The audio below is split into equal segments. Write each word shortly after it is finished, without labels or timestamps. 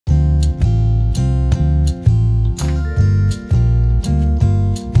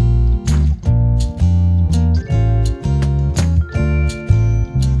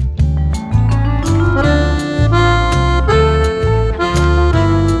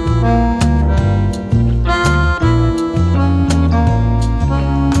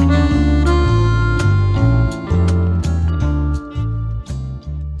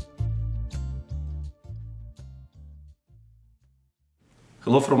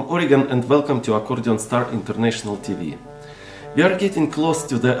Hello from Oregon and welcome to Accordion Star International TV. We are getting close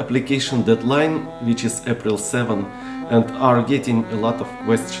to the application deadline, which is April 7, and are getting a lot of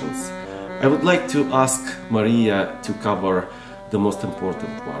questions. I would like to ask Maria to cover the most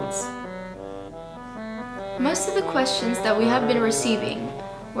important ones. Most of the questions that we have been receiving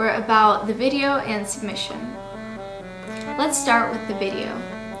were about the video and submission. Let's start with the video.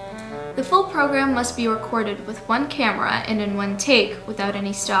 The full program must be recorded with one camera and in one take without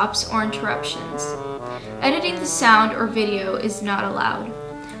any stops or interruptions. Editing the sound or video is not allowed.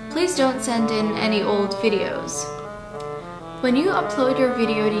 Please don't send in any old videos. When you upload your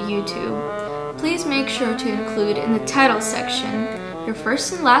video to YouTube, please make sure to include in the title section your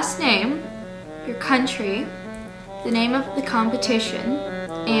first and last name, your country, the name of the competition,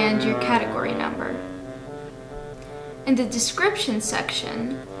 and your category number. In the description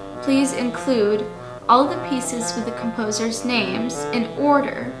section, please include all the pieces with the composer's names in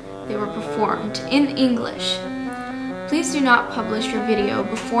order they were performed in English. Please do not publish your video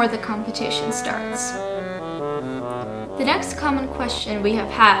before the competition starts. The next common question we have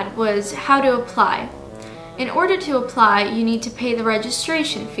had was how to apply. In order to apply, you need to pay the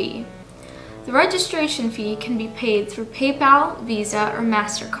registration fee. The registration fee can be paid through PayPal, Visa, or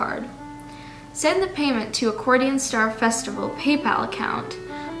MasterCard. Send the payment to Accordion Star Festival PayPal account,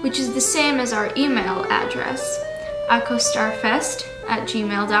 which is the same as our email address,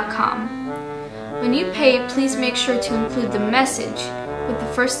 accostarfest@gmail.com. When you pay, please make sure to include the message with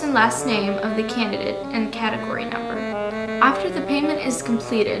the first and last name of the candidate and category number. After the payment is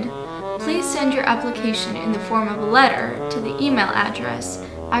completed, please send your application in the form of a letter to the email address,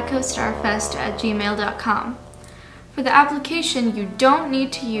 accostarfest@gmail.com. For the application, you don't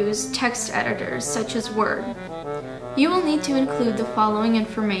need to use text editors such as Word. You will need to include the following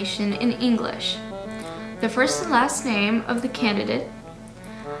information in English: the first and last name of the candidate,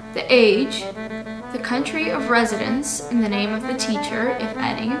 the age, the country of residence and the name of the teacher, if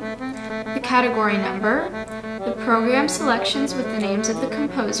any, the category number, the program selections with the names of the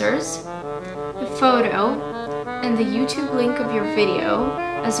composers, the photo, and the YouTube link of your video,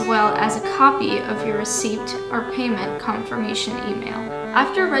 as well as a copy of your receipt or payment confirmation email.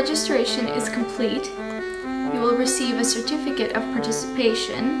 After registration is complete, you will receive a certificate of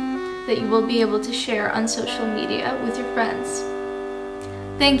participation that you will be able to share on social media with your friends.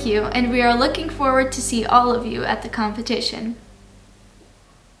 Thank you, and we are looking forward to see all of you at the competition.